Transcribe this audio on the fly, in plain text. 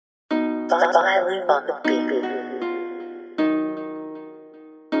Violin on the beat.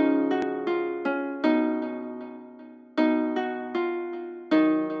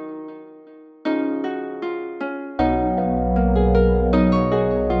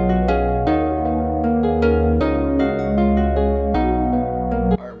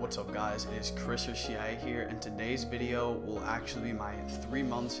 What's up guys, it is Chris or CIA here, and today's video will actually be my 3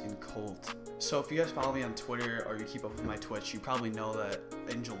 months in Colt. So if you guys follow me on Twitter or you keep up with my Twitch, you probably know that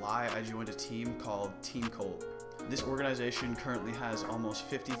in July I joined a team called Team Colt. This organization currently has almost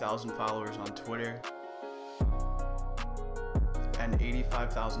 50,000 followers on Twitter and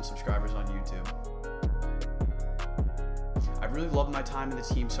 85,000 subscribers on YouTube. I really loved my time in the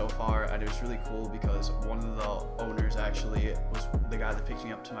team so far, and it was really cool because one of the owners actually was the guy that picked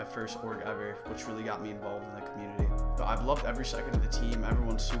me up to my first org ever, which really got me involved in the community. But I've loved every second of the team.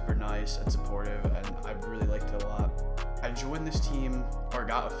 Everyone's super nice and supportive, and I've really liked it a lot. I joined this team, or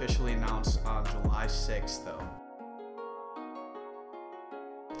got officially announced on July 6th though.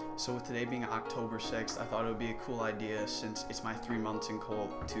 So with today being October 6th, I thought it would be a cool idea, since it's my 3 months in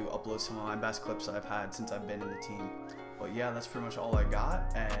Colt, to upload some of my best clips that I've had since I've been in the team. But yeah, that's pretty much all I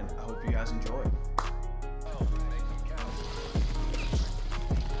got, and I hope you guys enjoy.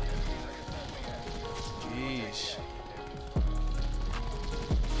 Jeez.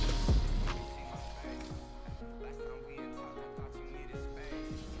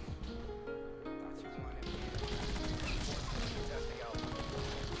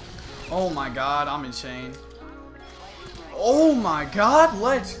 Oh my god, I'm insane. Oh my god,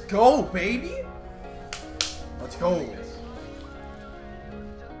 let's go, baby! Let's go.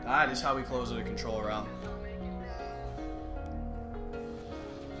 That is how we close the control round.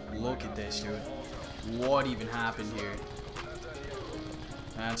 Look at this, dude. What even happened here?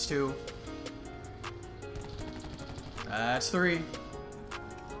 That's 2. That's 3.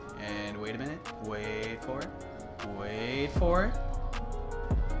 And wait a minute. Wait for it. Wait for it.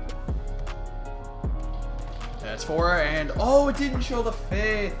 That's 4, and oh, it didn't show the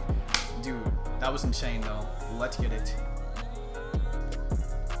 5th. Dude, that was insane though. Let's get it.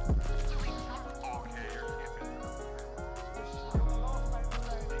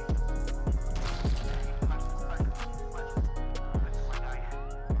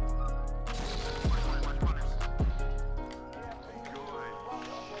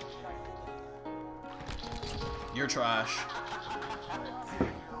 You're trash.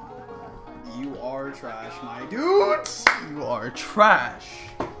 You are trash, my dudes. You are trash.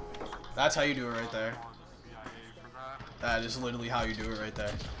 That's how you do it right there. That is literally how you do it right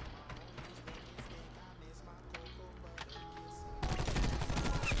there.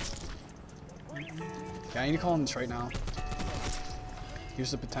 Okay, I need to call him this right now.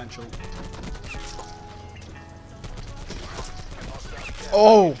 Here's the potential.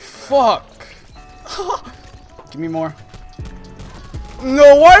 Oh, fuck. Give me more.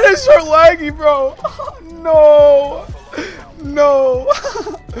 No, why did it start laggy, bro? No. No.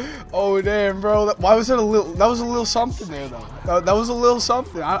 Oh damn, bro. Why was it a little? That was a little something there, though. That was a little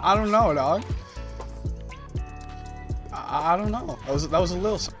something. I don't know, dog. I don't know. That was a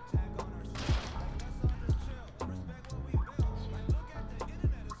little something.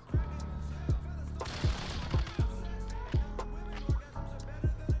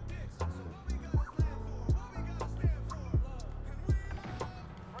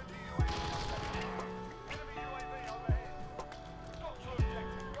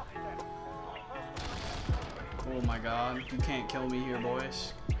 Oh my god, you can't kill me here,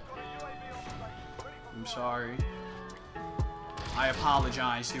 boys. I'm sorry. I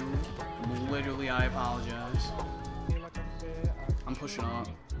apologize, dude. Literally, I apologize. I'm pushing up.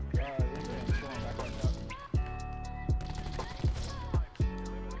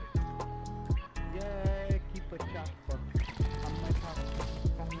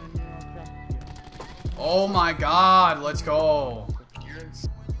 Oh my god, let's go.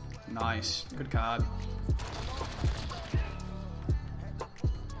 Nice. Good card.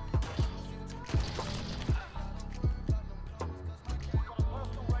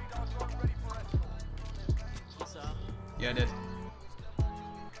 Yeah, I did.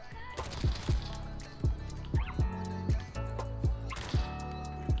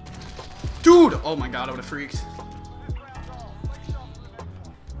 Dude! Oh my god, I would have freaked.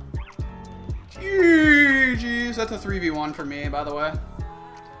 Jeez, that's a 3v1 for me, by the way.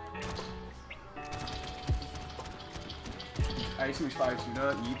 I ate some expired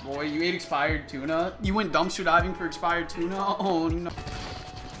tuna. Boy, you ate expired tuna? You went dumpster diving for expired tuna? Oh no.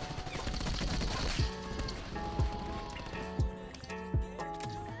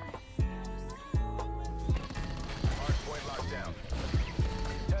 Hardpoint locked down.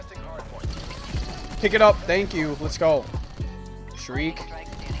 Testing hardpoint. Pick it up. Thank you. Let's go. Shriek.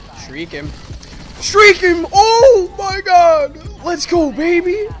 Shriek him. Shriek him! Oh my god! Let's go,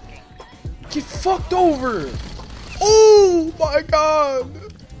 baby! Get fucked over! Oh my god!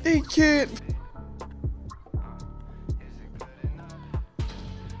 They can't.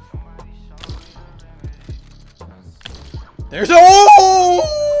 There's a. Oh!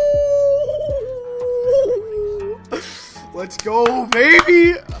 Let's go,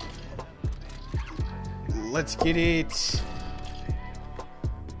 baby! Let's get it.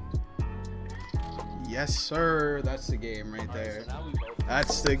 Yes, sir. That's the game right there.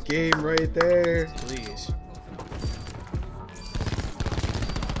 That's the game right there. Please.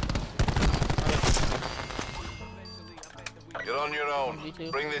 You're on your own.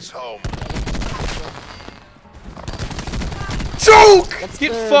 Bring this home. Choke!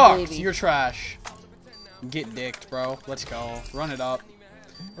 Get fucked. Baby. You're trash. Get dicked, bro. Let's go. Run it up.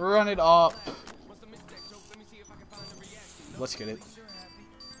 Run it up. Let's get it.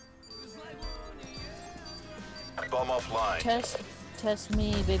 Bomb offline. Test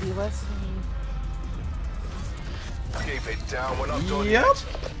me, baby. What's me? Keep it down. We're not done yet.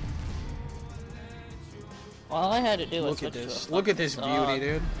 All I had to do was look at this. Look at this beauty,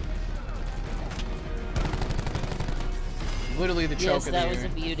 dude. Literally the choke of the year. Yes, that was a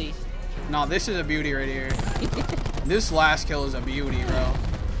beauty. No, this is a beauty right here. This last kill is a beauty, bro.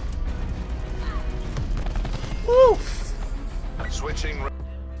 Woof. Switching.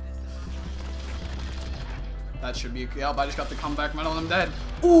 That should be. Yep, I just got the comeback medal and I'm dead.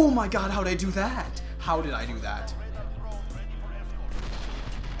 Oh my god, how did I do that? How did I do that?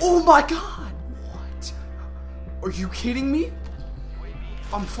 Oh my god! What? Are you kidding me?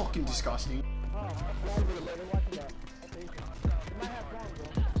 I'm fucking disgusting.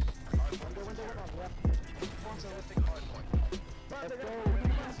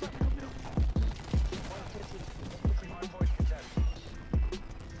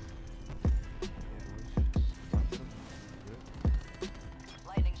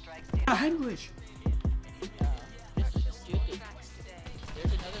 Language.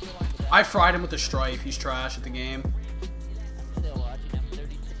 I fried him with the strife. He's trash at the game.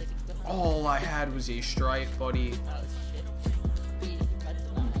 All I had was a strife, buddy.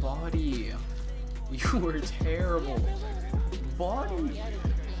 Buddy, you were terrible. Buddy.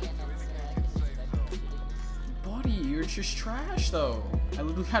 Buddy, you're just trash though. I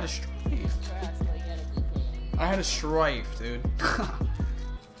literally had a strife. I had a strife, dude.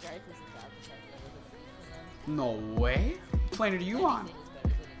 No way. What planet are you on?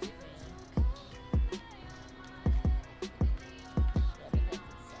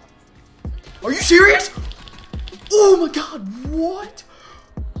 Are you serious? Oh my god, what?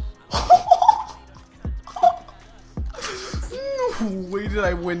 No way did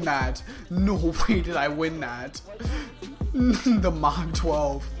I win that. No way did I win that. The Mod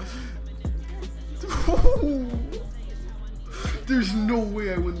 12. There's no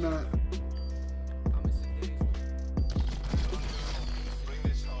way I win that.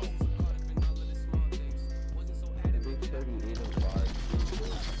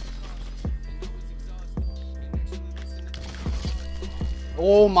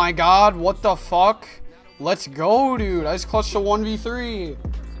 Oh my god, what the fuck? Let's go, dude. I just clutched a 1v3.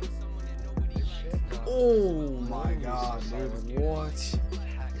 Oh my god, dude. What?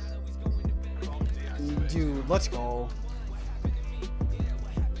 Dude, let's go.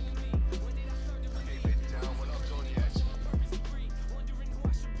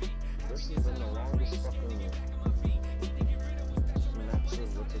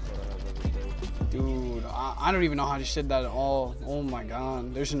 Dude, I don't even know how I just did that at all. Oh my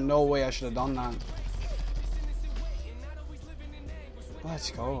god. There's no way I should have done that.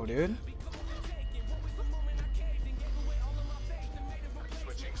 Let's go, dude.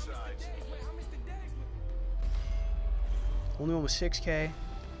 Only almost 6K.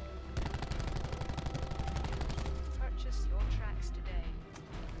 Purchase your tracks today.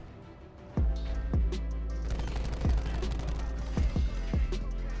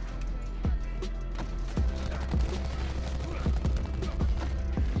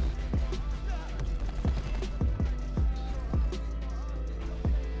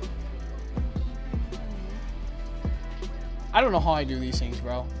 I don't know how I do these things,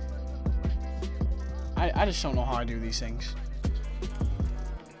 bro. I just don't know how I do these things.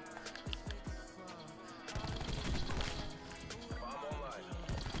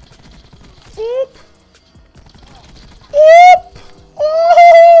 Oop. Oop.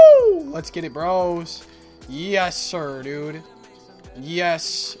 Oh! Let's get it, bros. Yes, sir, dude.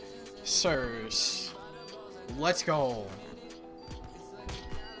 Yes, sirs. Let's go.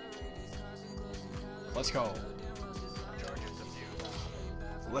 Let's go.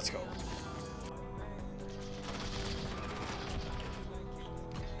 Let's go.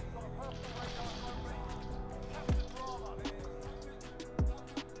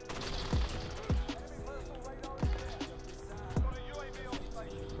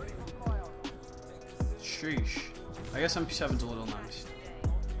 Sheesh. I guess MP7's a little nice.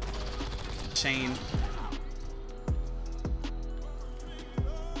 Chain.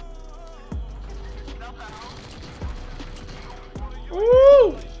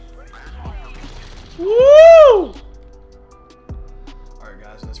 Woo! Woo! Alright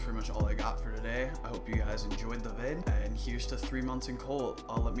guys, that's pretty much all I got for today. I hope you guys enjoyed the vid, and here's to 3 months in Colt.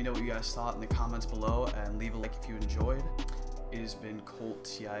 Let me know what you guys thought in the comments below, and leave a like if you enjoyed. It has been Colt,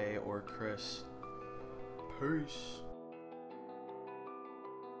 CIA, or Chris. Peace.